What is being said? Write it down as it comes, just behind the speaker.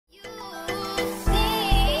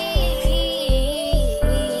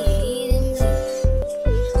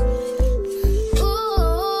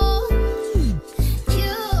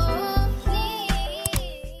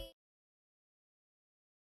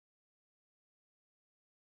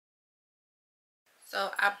So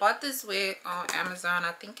I bought this wig on Amazon.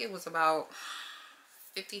 I think it was about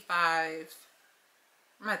 $55. I'm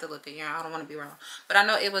gonna have to look again. I don't want to be wrong, but I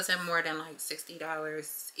know it wasn't more than like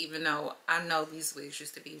 $60, even though I know these wigs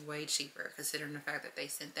used to be way cheaper considering the fact that they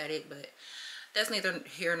synthetic, but that's neither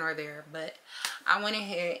here nor there. But I went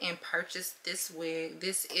ahead and purchased this wig.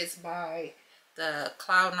 This is by the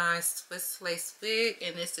Cloud9 Swiss Lace wig,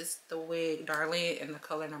 and this is the wig Darlene in the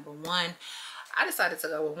color number 1. I decided to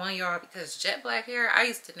go with 1, y'all, because jet black hair, I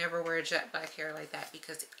used to never wear jet black hair like that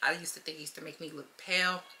because I used to think it used to make me look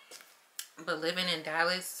pale. But living in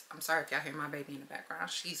Dallas, I'm sorry if y'all hear my baby in the background,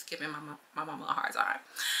 she's giving my mama a hard time.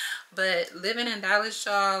 But living in Dallas,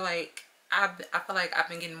 y'all, like I feel like I've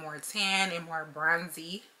been getting more tan and more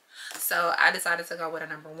bronzy, so I decided to go with a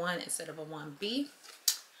number 1 instead of a 1B.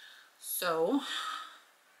 So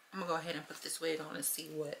I'm gonna go ahead and put this wig on and see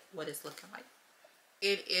what it's looking like.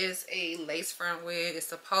 It is a lace front wig. It's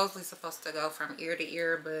supposedly supposed to go from ear to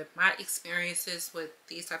ear, but my experiences with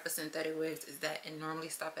these type of synthetic wigs is that it normally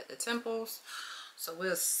stops at the temples. So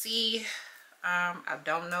we'll see. I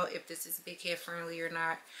don't know if this is big head friendly or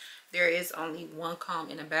not. There is only 1 comb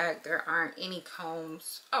in the back. There aren't any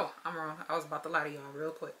combs. Oh, I'm wrong. I was about to lie to y'all real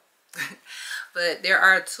quick. But there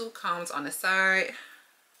are 2 combs on the side.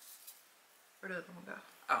 Where did the one go?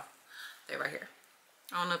 Oh, they're right here.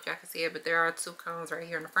 I don't know if y'all can see it, but there are 2 combs right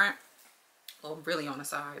here in the front. Well, really on the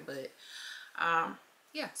side, but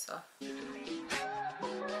yeah, so.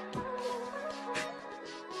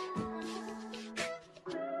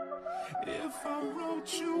 If I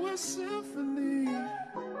wrote you a symphony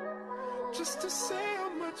just to say how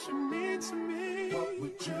much you mean to me, what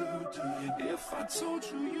would you do? If I told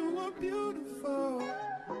you you were beautiful,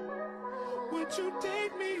 would you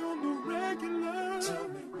date me on the regular? Tell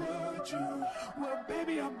me, would you? Well,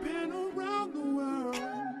 baby, I've been around the world,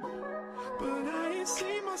 but I ain't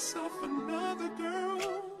seen myself another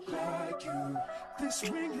girl like you. This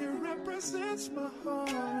ring here represents my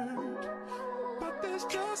heart, but there's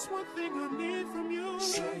just one thing I need from you.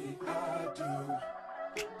 Say I do.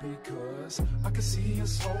 Because I can see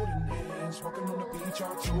us holding hands, walking on the beach,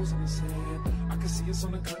 our toes in the sand. I can see us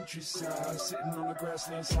on the countryside, sitting on the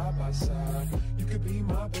grassland side by side. You could be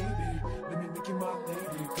my baby, let me make you my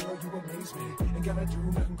lady. Girl, you amaze me, ain't gotta do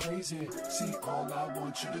nothing crazy. See, all I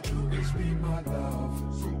want you to do is be my love.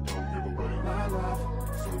 So don't give away my love.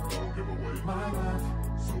 So don't give away my love.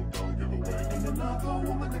 So don't give away. Ain't another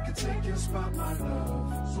woman that can take your spot, my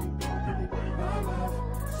love. So don't give away my love.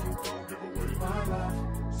 So don't give away my love.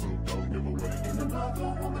 So don't give away. Ain't another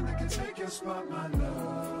woman that can take your spot, my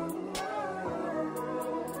love.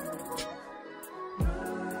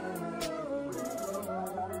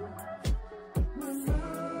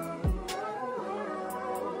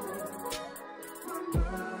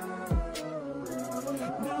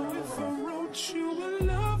 Now if I wrote you a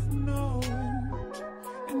love note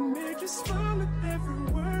and made you smile at every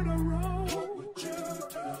word I wrote, what would you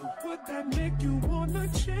do? Would that make you wanna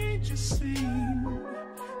change your scene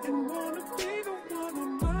and wanna be the one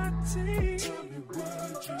on my team? Tell me,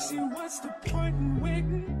 would you? See, what's the point in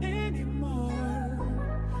waiting anymore?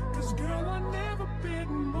 Cause girl, I've never been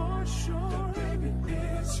more sure that baby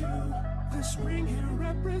it's you. This ring here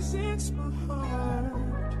represents my heart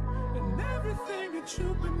and everything that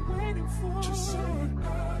you've been waiting for. Just say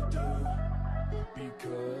I do.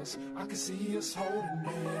 Because I can see us holding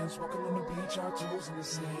hands, walking on the beach, our toes in the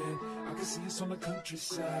sand. I can see us on the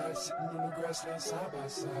countryside, sitting on the grassland side by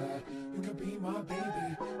side. You can be my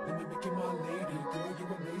baby, let me make you my lady. Girl, you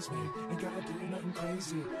amaze me, ain't gotta do nothing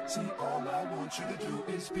crazy. See, all I want you to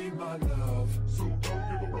do is be my love. So don't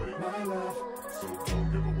give away my love. So don't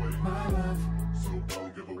give away my love. So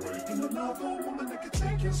don't give away. Ain't another woman that can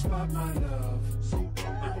take your spot, my love. So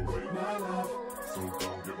don't give away my love. So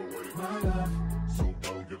don't give away my love. So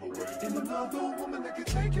don't give away. Ain't another woman that can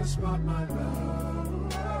take your spot, my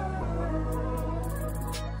love.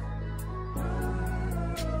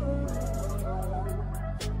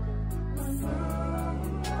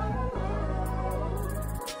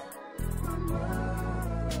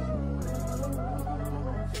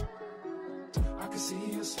 I can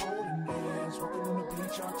see us holding hands, walking on the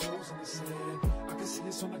beach, our toes in the sand. I can see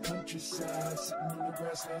us on the countryside, sitting on the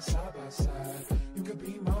grassland side by side. You could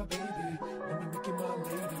be my baby, let me make you my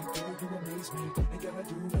lady. Girl, you amaze me, ain't gotta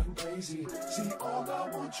do nothing crazy. See, all I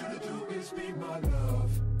want you to do is be my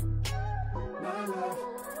love. My love.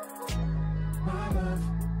 My love.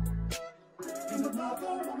 Ain't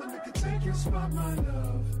another woman that can take your spot, my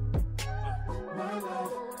love. My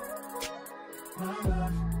love. My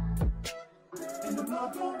love. Ain't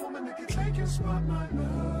another woman that can take your spot, my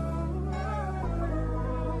love.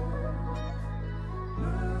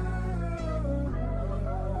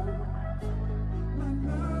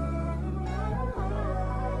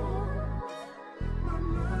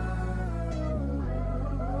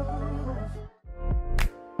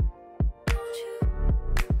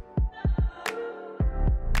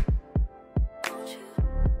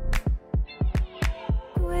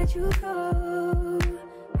 let you go.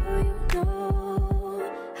 Girl, you know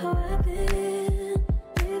how I've been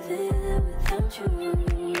living without you.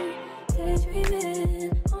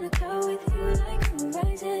 Daydreaming on a cloud with you like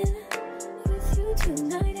horizon. With you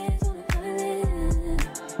tonight is on an island.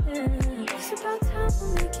 Yeah. It's about time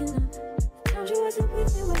we're making up. Found you wasn't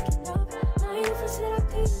with me waking up. Now you said I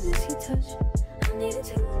couldn't miss your touch. I needed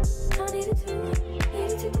to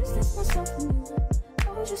distance myself from you.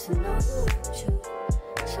 Oh, just to know you want you.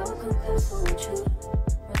 So come close, I want you.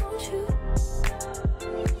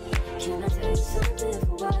 Can I tell you something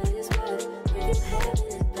for what it's worth? With you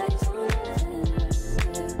having it place on nothing.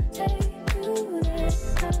 Take you there,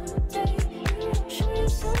 I'll take you. I'll show you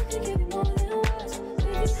something, give you more than words. With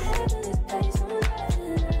you having it place on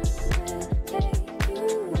nothing. Take you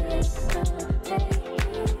there, I'll take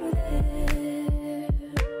you there.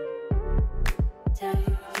 Take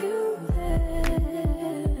you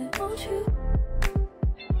there, won't you?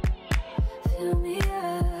 Fill me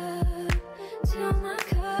up till my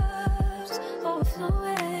cup's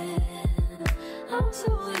overflowing. I'm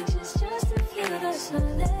so anxious just to feel the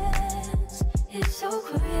silence. It's so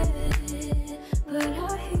quiet.